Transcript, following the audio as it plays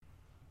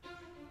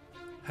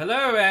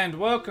Hello and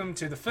welcome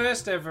to the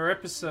first ever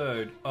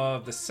episode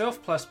of the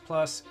Self++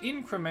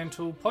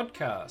 Incremental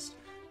Podcast.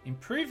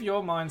 Improve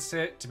your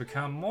mindset to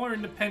become more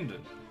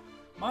independent.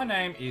 My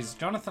name is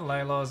Jonathan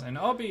Laylaws and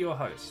I'll be your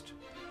host.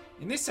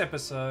 In this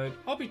episode,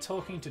 I'll be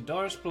talking to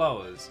Doris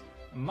Blowers,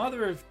 a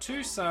mother of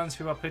two sons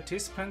who are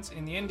participants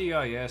in the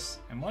NDIS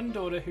and one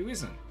daughter who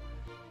isn't.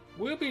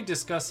 We'll be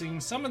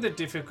discussing some of the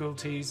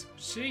difficulties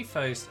she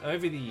faced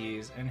over the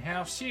years and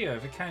how she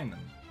overcame them.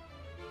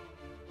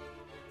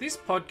 This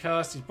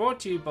podcast is brought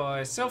to you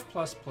by Self++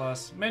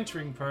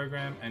 mentoring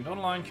program and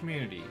online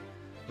community,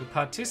 where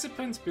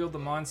participants build the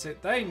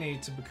mindset they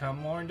need to become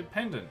more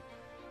independent.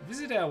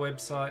 Visit our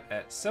website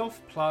at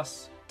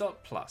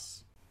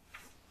selfplus.plus.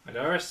 Hi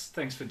Doris,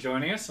 thanks for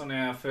joining us on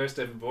our first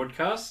ever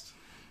broadcast.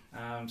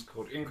 It's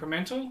called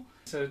Incremental.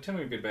 So tell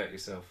me a bit about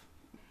yourself,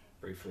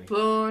 briefly.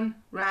 Born,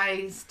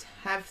 raised,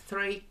 have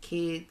 3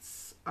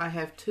 kids. I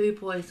have 2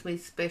 boys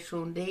with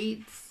special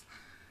needs.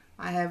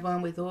 I have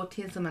one with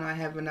autism and I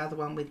have another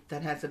one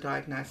that has a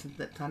diagnosis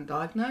that's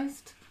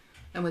undiagnosed.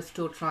 And we're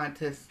still trying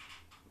to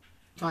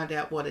find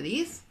out what it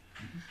is.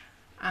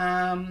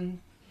 Mm-hmm.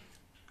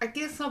 I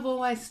guess I've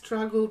always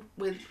struggled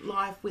with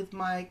life with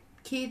my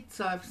kids.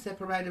 I've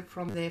separated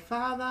from their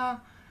father.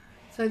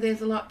 So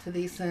there's a lot to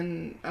this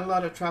and a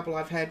lot of trouble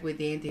I've had with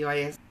the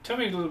NDIS. Tell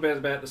me a little bit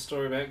about the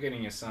story about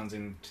getting your sons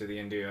into the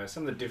NDIS,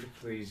 some of the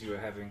difficulties you were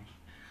having.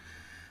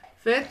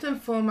 First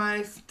and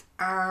foremost,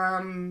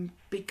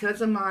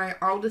 because of my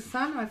oldest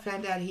son, I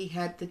found out he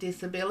had the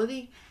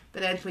disability,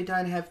 but as we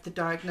don't have the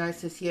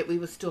diagnosis yet, we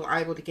were still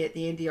able to get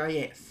the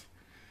NDIS.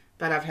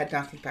 But I've had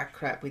nothing but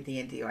crap with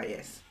the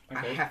NDIS.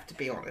 Okay. I have to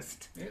be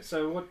honest. Yeah.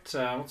 So what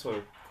sort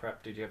of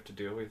crap did you have to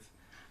deal with?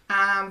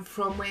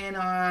 From when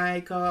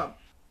I got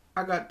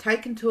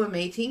taken to a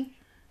meeting,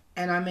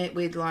 and I met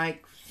with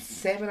like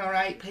 7 or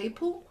 8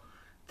 people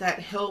that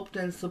helped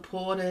and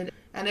supported,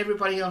 and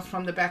everybody else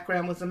from the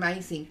background was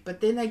amazing.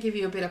 But then they give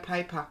you a bit of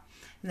paper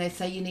and they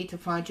say you need to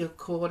find your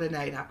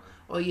coordinator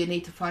or you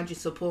need to find your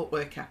support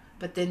worker,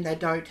 but then they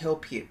don't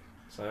help you.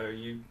 So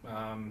you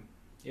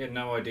had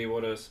no idea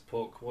what a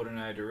support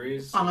coordinator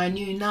is? I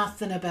knew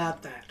nothing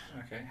about that.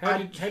 Okay. How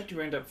did you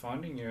end up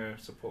finding your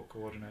support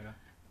coordinator?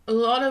 A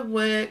lot of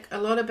work,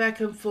 a lot of back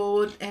and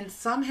forward, and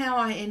somehow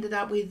I ended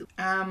up with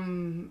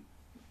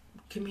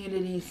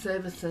community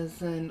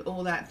services and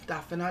all that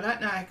stuff, and I don't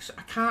know, actually,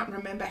 I can't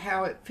remember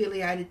how it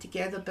affiliated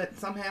together, but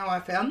somehow I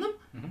found them.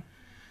 Mm-hmm.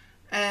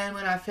 And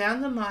when I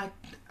found them,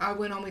 I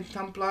went on with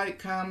some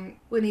bloke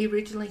when he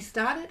originally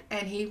started,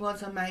 and he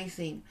was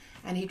amazing,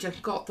 and he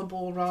just got the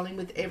ball rolling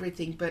with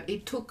everything, but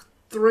it took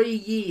 3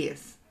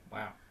 years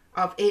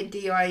of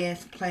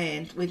NDIS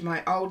plans with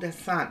my older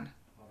son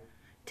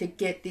to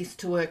get this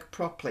to work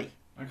properly.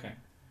 Okay.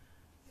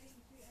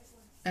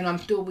 And I'm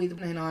still with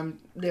them, and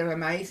they're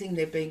amazing.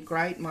 They've been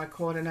great. My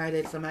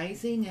coordinator's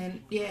amazing,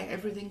 and yeah,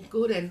 everything's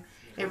good, and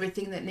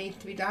everything that needs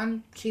to be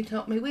done, she's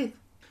helped me with.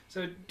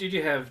 So did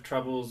you have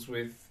troubles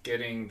with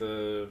getting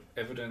the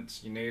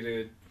evidence you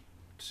needed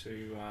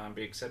to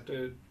be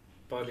accepted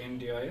by the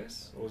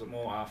NDIS, or was it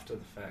more after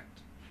the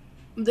fact?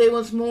 There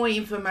was more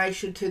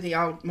information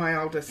to my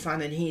oldest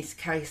son in his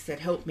case that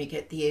helped me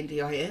get the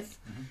NDIS,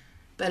 mm-hmm.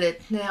 But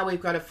now we've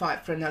got to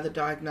fight for another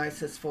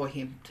diagnosis for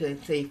him to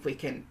see if we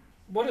can.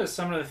 What are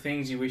some of the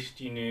things you wished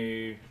you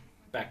knew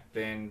back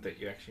then that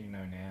you actually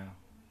know now?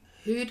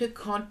 Who to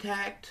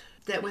contact,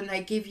 that when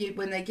they give you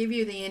the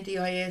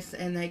NDIS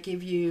and they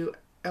give you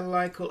a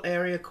local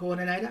area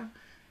coordinator,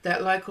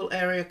 that local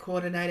area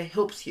coordinator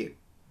helps you.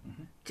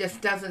 Mm-hmm.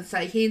 Just doesn't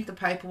say, here's the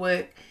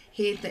paperwork,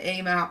 here's the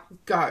email,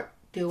 go,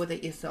 deal with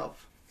it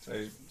yourself.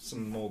 So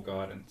some more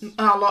guidance.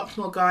 Lots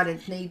more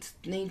guidance needs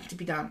to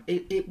be done.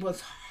 It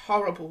was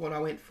horrible what I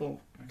went for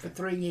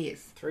 3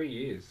 years. 3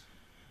 years?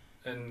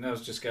 And that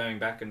was just going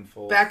back and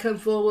forth? Back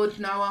and forward,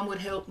 no one would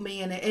help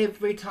me, and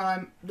every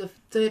time,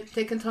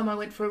 second time I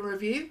went for a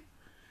review,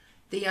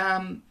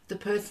 the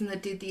person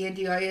that did the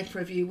NDIS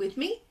review with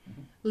me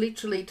mm-hmm.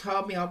 literally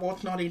told me I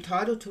was not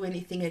entitled to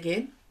anything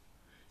again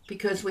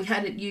because we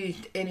hadn't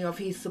used any of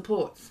his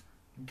supports.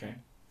 Okay.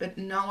 But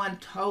no one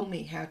told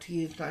me how to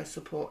use those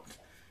supports.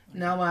 Okay.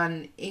 No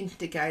one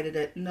instigated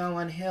it, no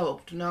one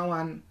helped,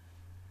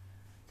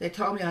 they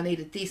told me I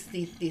needed this,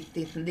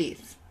 and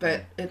this.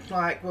 But it's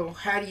like, well,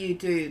 how do you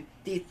do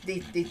this,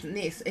 and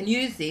this, and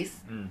use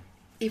this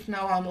if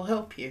no one will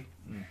help you?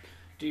 Mm.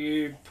 Do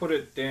you put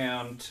it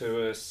down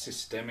to a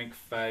systemic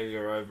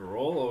failure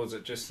overall, or was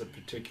it just the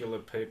particular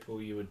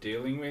people you were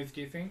dealing with,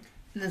 do you think?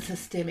 The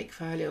systemic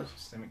failure.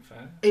 Systemic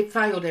failure? It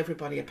failed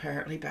everybody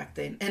apparently back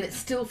then, and it's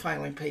still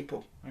failing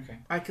people. Okay.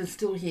 I can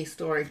still hear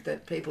stories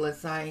that people are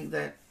saying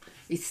that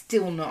it's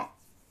still not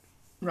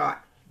right.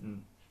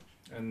 Mm.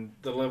 And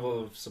the level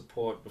of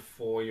support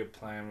before your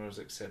plan was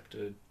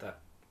accepted, that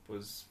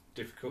was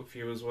difficult for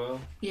you as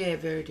well? Yeah,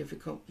 very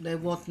difficult. There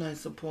was no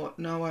support.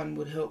 No one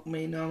would help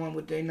me. No one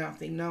would do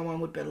nothing. No one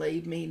would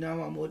believe me. No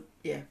one would,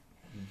 yeah.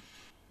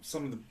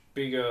 Some of the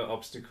bigger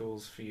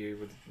obstacles for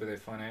you, were there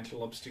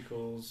financial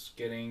obstacles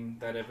getting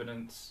that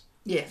evidence?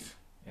 Yes.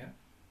 Yeah.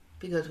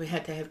 Because we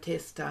had to have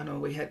tests done or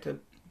we had to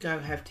go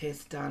have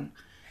tests done.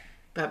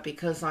 But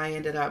because I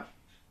ended up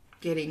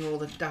getting all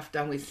the stuff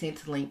done with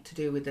Centrelink to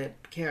do with the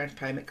carers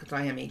payment, because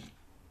I am a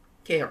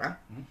carer,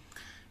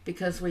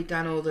 because we'd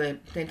done all the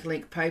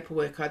Centrelink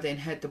paperwork, I then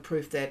had the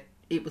proof that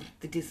it was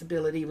the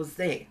disability was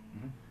there.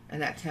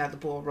 And that's how the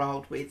ball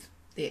rolled with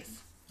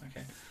this.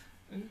 Okay.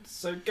 And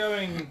so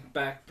going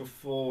back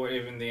before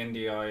even the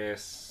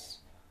NDIS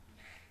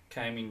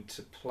came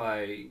into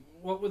play,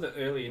 what were the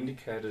early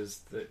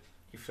indicators that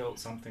you felt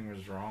something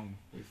was wrong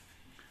with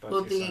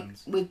both your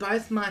sons? With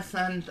both my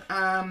sons,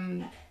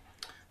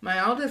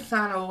 my oldest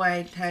son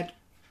always had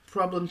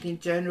problems in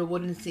general,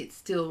 wouldn't sit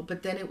still,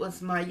 but then it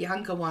was my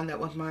younger one that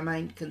was my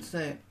main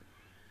concern.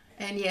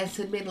 And yes,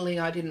 admittedly,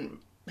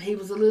 he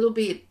was a little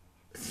bit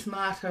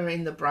smarter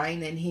in the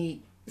brain, and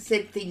he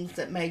said things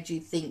that made you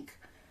think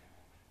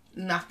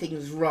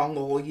nothing's wrong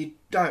or you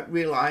don't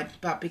realise,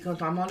 but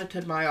because I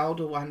monitored my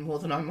older one more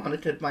than I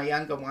monitored my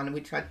younger one,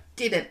 which I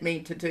didn't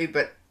mean to do,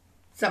 but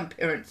some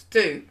parents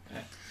do,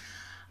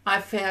 I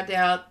found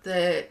out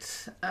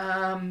that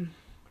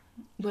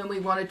when we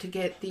wanted to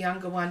get the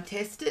younger one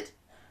tested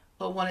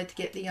or wanted to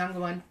get the younger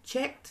one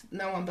checked,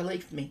 no one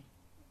believed me.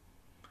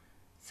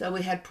 So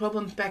we had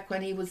problems back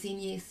when he was in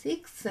year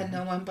 6 and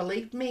no one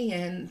believed me,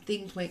 and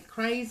things went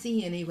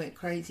crazy and he went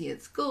crazy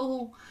at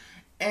school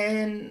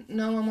and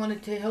no one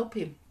wanted to help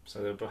him. So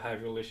there were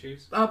behavioural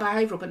issues? Oh,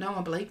 behavioural, but no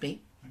one believed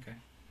me. Okay.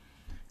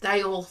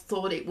 They all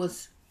thought it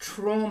was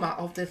trauma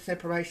of the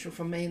separation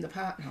from me and the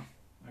partner.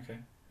 Okay.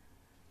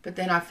 But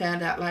then I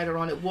found out later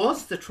on it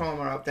was the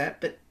trauma of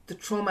that, but the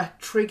trauma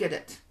triggered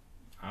it.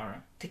 All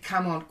right. To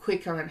come on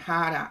quicker and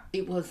harder.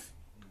 It was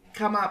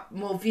come up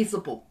more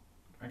visible.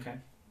 Okay.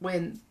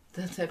 When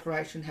the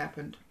separation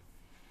happened.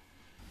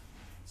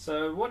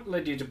 So what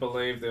led you to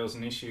believe there was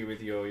an issue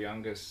with your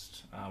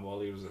youngest while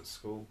he was at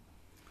school?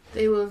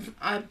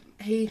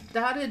 He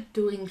started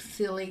doing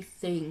silly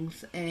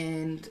things,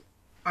 and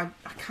I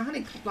can't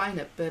explain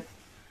it, but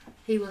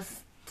he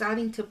was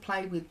starting to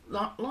play with,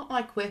 not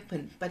like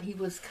weapons, but he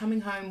was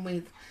coming home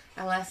with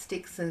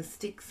elastics and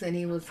sticks, and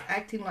he was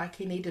acting like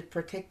he needed to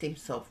protect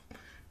himself.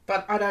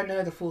 But I don't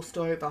know the full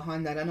story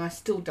behind that, and I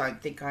still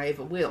don't think I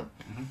ever will.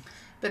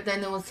 But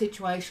then there were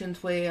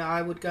situations where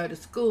I would go to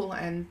school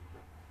and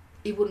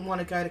he wouldn't want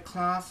to go to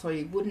class, or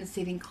he wouldn't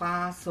sit in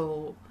class,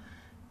 or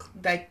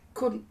they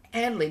couldn't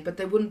handle him, but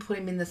they wouldn't put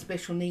him in the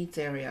special needs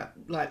area,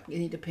 like an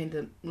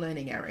independent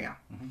learning area.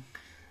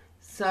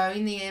 So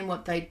in the end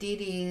what they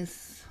did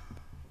is,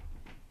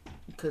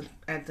 because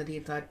as it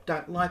is I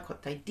don't like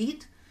what they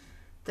did,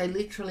 they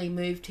literally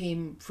moved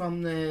him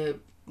from the,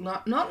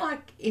 not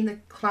like in the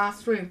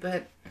classroom,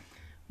 but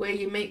where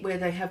you meet, where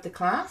they have the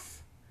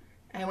class,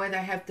 and where they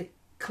have the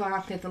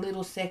class, there's a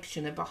little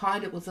section, and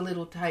behind it was a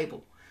little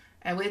table,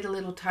 and where the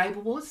little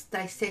table was,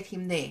 they set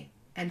him there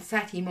and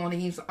sat him on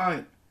his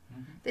own.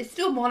 They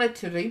still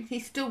monitored him, he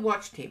still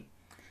watched him,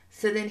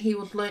 so then he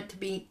was learnt to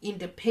be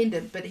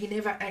independent, but he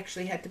never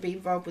actually had to be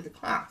involved with the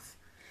class,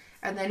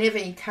 and they never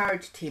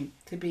encouraged him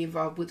to be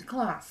involved with the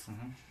class.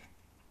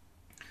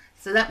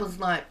 So that was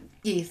like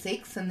year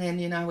 6, and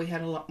then I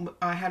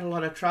had a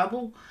lot of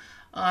trouble.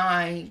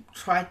 I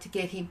tried to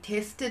get him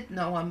tested.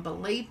 No one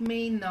believed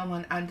me. No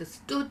one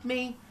understood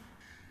me.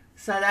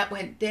 So that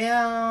went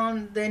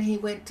down. Then he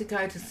went to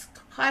go to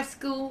high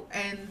school,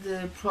 and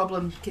the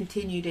problem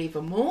continued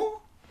even more.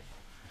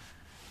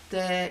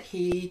 That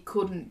he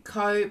couldn't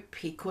cope,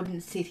 he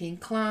couldn't sit in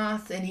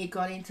class, and he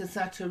got into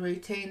such a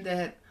routine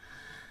that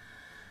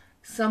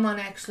someone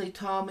actually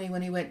told me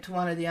when he went to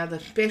one of the other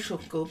special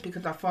schools,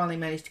 because I finally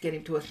managed to get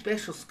him to a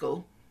special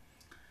school,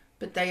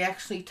 but they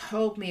actually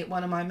told me at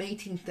one of my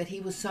meetings that he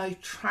was so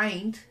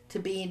trained to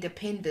be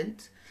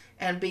independent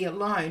and be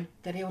alone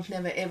that he was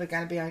never ever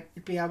going to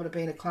be able to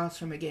be in a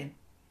classroom again,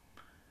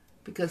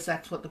 because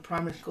that's what the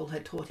primary school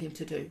had taught him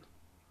to do.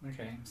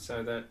 Okay,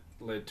 so that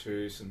led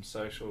to some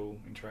social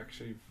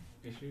interaction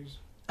issues?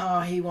 Oh,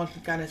 he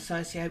wasn't going to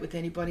associate with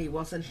anybody, he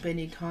wasn't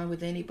spending time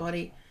with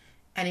anybody,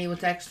 and he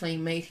was actually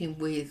meeting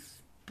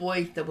with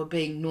boys that were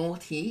being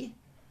naughty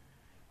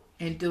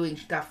and doing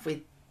stuff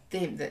with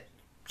them that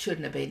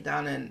shouldn't have been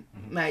done, and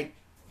made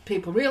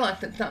people realise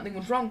that something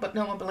was wrong, but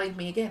no one believed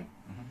me again.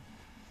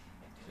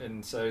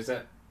 And so is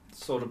that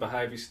sort of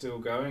behaviour still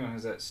going, or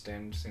has that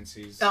stemmed since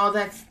he's... Oh,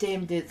 that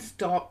stemmed, it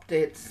stopped,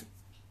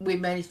 we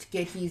managed to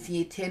get his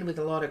year 10 with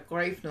a lot of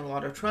grief and a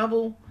lot of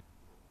trouble.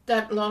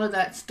 A lot of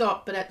that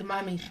stopped, but at the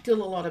moment he's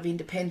still a lot of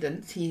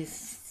independence.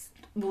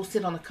 Will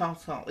sit on a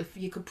console. If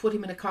you could put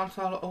him in a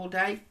console all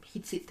day,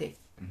 he'd sit there.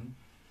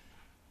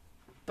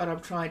 But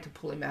I'm trying to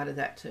pull him out of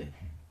that too.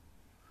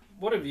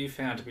 What have you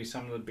found to be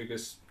some of the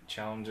biggest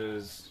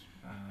challenges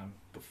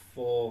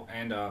before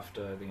and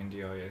after the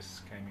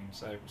NDIS came in?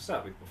 So we'll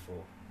start with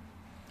before.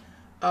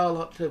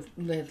 Oh,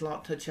 there's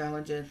lots of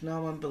challenges.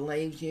 No one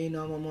believes you,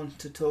 no one wants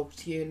to talk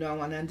to you, no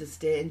one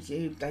understands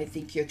you. They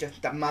think you're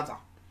just a mother.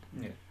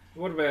 Yeah.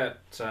 What about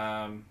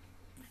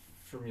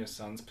from your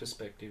son's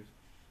perspective?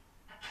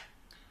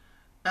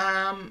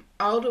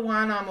 Older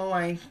one I'm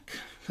always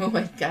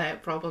going to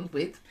have problems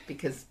with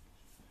because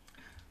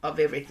of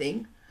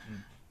everything.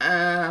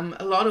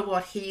 A lot of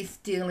what he's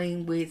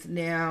dealing with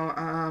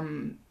now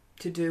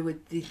to do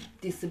with the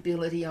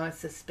disability, I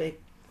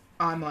suspect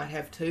I might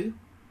have too.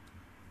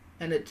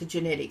 And it's a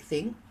genetic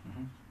thing.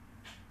 Mm-hmm.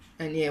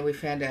 And yeah, we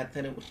found out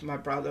that it was my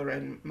brother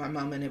and my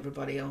mum and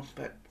everybody else,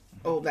 but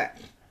all that.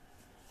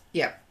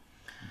 Yeah.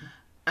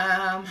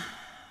 Mm-hmm.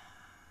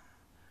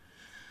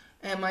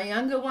 And my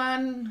younger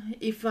one,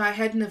 if I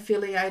hadn't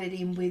affiliated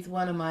him with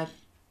one of my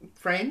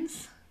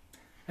friends,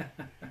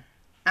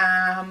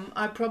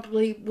 I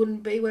probably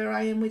wouldn't be where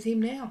I am with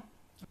him now.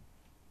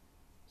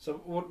 So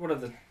what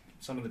are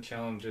some of the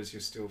challenges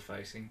you're still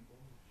facing?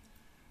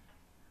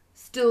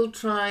 Still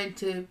trying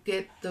to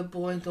get the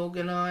boys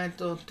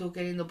organised, or still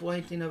getting the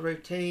boys in a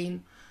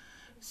routine.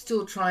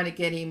 Still trying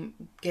to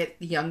get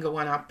the younger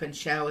one up and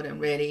showered and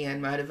ready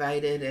and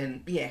motivated,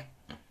 and yeah.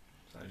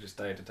 So just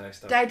day-to-day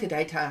stuff?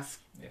 Day-to-day tasks.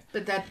 Yeah.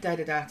 But that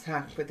day-to-day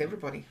task with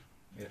everybody.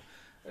 Yeah.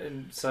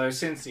 And so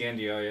since the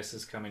NDIS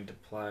has come into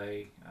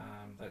play,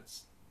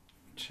 that's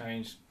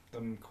changed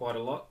them quite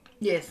a lot?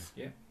 Yes.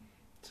 Yeah.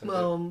 So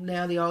well,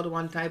 now the older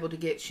one's able to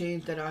get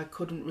shoes that I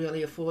couldn't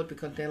really afford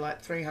because they're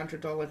like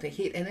 $300 a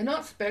hit, and they're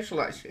not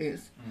specialised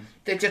shoes.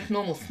 They're just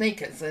normal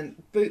sneakers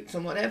and boots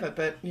and whatever,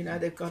 but, you know,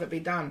 they've got to be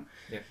done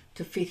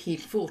to fit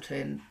his foot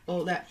and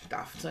all that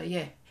stuff, so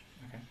yeah.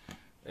 Okay.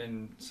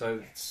 And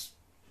so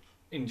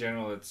in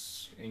general,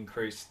 it's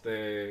increased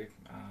their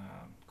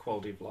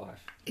quality of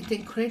life? It's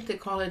increased their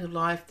quality of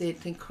life,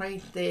 it's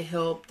increased their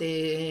help,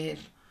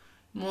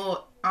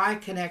 I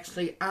can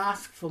actually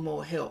ask for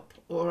more help,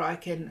 or I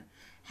can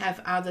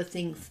have other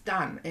things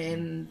done,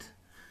 and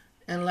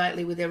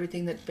lately with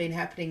everything that's been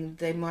happening,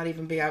 they might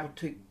even be able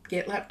to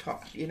get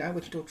laptops. You know,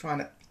 we're still trying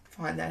to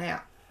find that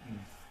out.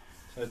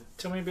 So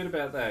tell me a bit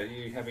about that. Are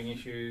you having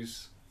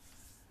issues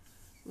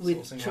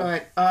with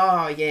trying?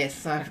 Oh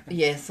yes,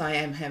 yes, I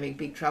am having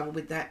big trouble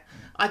with that.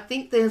 I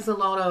think there's a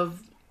lot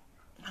of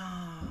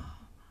how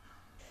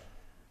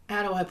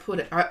do I put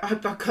it?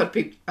 I've got to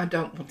be. I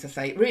don't want to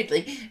say it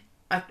rudely.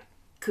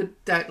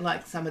 Don't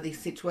like some of this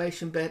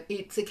situation, but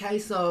it's a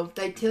case of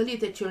they tell you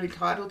that you're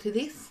entitled to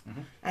this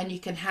and you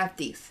can have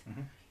this,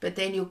 but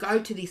then you'll go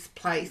to this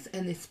place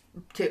and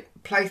to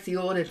place the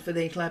order for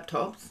these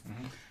laptops,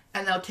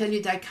 and they'll tell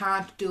you they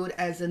can't do it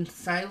as a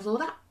sales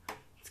order.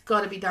 It's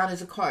got to be done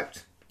as a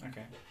quote.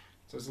 Okay,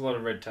 so there's a lot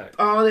of red tape.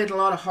 Oh, there's a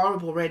lot of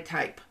horrible red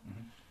tape.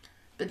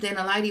 But then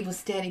a lady was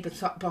standing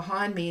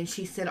behind me and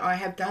she said, "I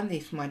have done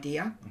this, my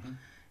dear,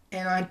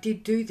 and I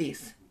did do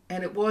this.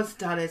 And it was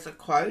done as a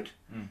quote,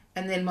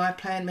 and then my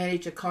plan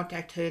manager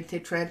contacted her and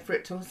said transfer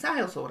it to a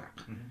sales order."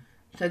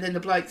 So then the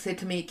bloke said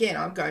to me again,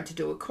 "I'm going to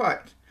do a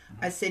quote."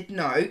 I said,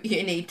 "No,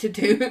 you need to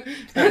do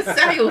a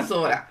sales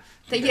order."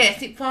 So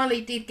yes, it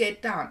finally did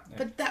get done.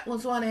 But that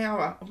was 1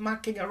 hour of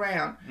mucking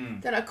around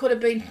that I could have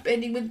been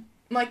spending with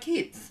my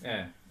kids.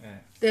 Yeah.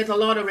 There's a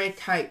lot of red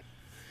tape.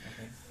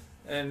 Okay.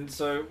 And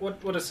so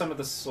what are some of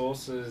the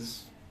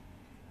sources,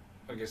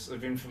 I guess,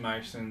 of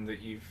information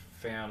that you've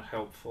found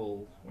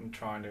helpful when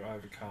trying to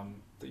overcome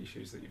the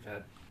issues that you've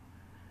had?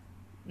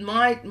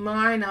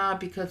 Mine are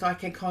because I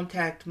can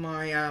contact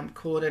my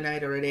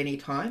coordinator at any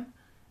time.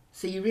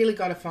 So you really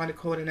got to find a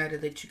coordinator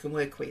that you can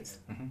work with.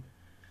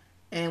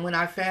 And when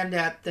I found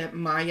out that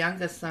my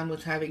youngest son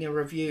was having a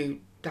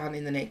review done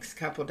in the next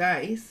couple of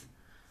days,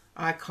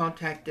 I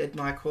contacted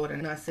my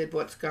coordinator and I said,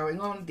 "What's going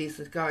on? This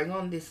is going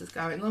on, this is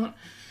going on."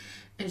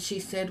 And she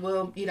said,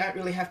 "Well, you don't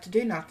really have to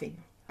do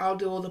nothing. I'll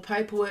do all the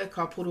paperwork,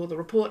 I'll put all the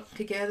reports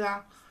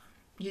together.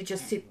 You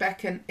just sit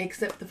back and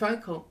accept the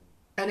phone call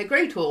and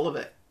agree to all of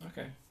it."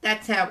 Okay.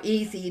 That's how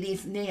easy it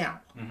is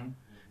now.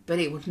 But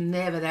it was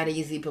never that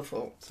easy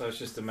before. So it's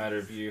just a matter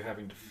of you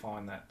having to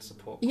find that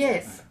support.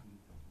 Yes.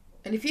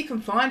 And if you can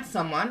find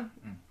someone,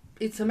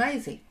 it's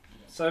amazing.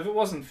 So if it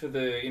wasn't for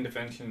the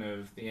intervention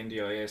of the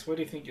NDIS, where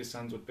do you think your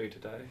sons would be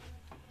today?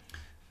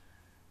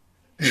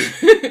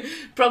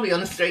 Probably on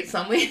the street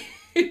somewhere.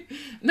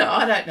 No,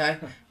 I don't know.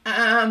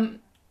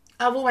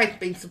 I've always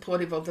been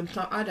supportive of them,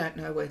 so I don't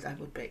know where they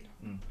would be.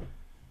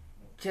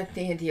 Just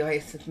the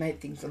NDIS has made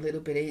things a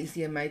little bit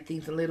easier, made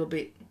things a little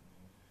bit...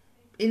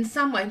 In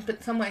some ways,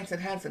 but some ways it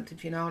hasn't,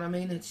 if you know what I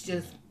mean. It's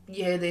just,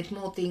 there's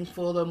more things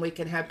for them. We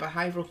can have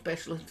behavioural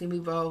specialists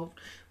involved.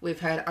 We've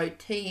had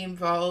OT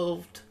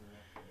involved.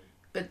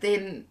 But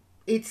then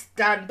it's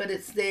done, but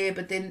it's there,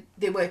 but then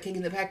they're working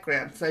in the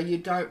background. So you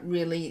don't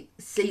really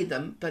see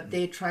them, but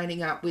they're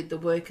training up with the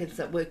workers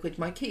that work with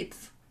my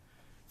kids.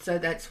 So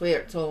that's where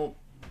it's all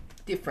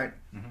different.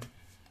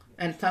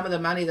 And some of the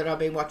money that I've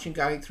been watching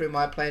going through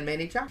my plan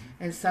manager,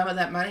 and some of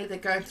that money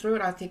that goes through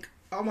it, I think,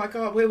 oh my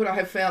God, where would I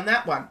have found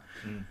that one?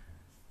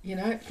 You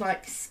know, it's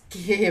like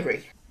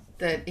scary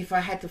that if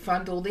I had to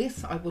fund all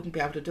this, I wouldn't be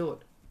able to do it.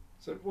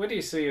 So where do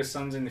you see your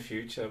sons in the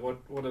future?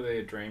 What are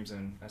their dreams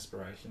and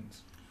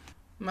aspirations?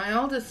 My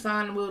oldest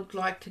son would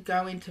like to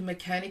go into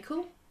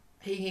mechanical.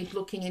 He's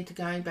looking into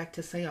going back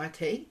to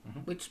CIT,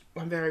 which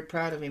I'm very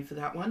proud of him for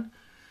that one.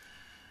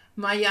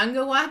 My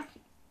younger one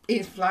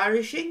is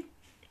flourishing,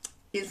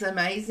 is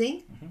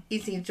amazing,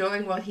 is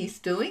enjoying what he's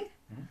doing.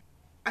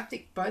 I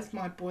think both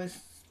my boys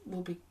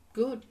will be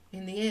good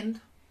in the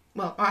end.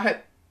 Well, I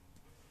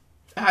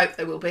hope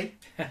they will be.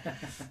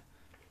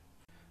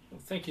 Well,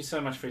 thank you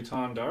so much for your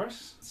time,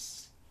 Doris.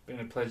 It's been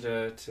a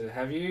pleasure to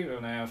have you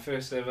on our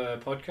first ever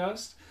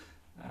podcast,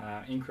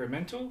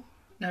 Incremental.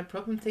 No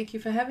problem. Thank you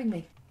for having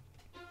me.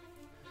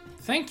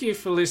 Thank you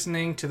for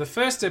listening to the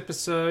first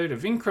episode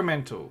of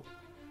Incremental.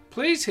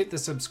 Please hit the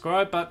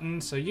subscribe button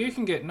so you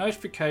can get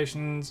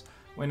notifications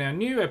when our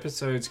new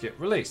episodes get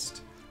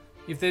released.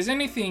 If there's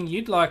anything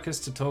you'd like us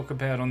to talk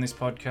about on this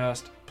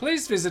podcast,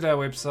 please visit our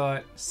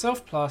website,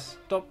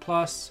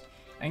 selfplus.plus,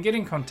 and get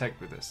in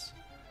contact with us.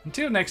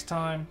 Until next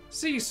time,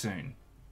 see you soon.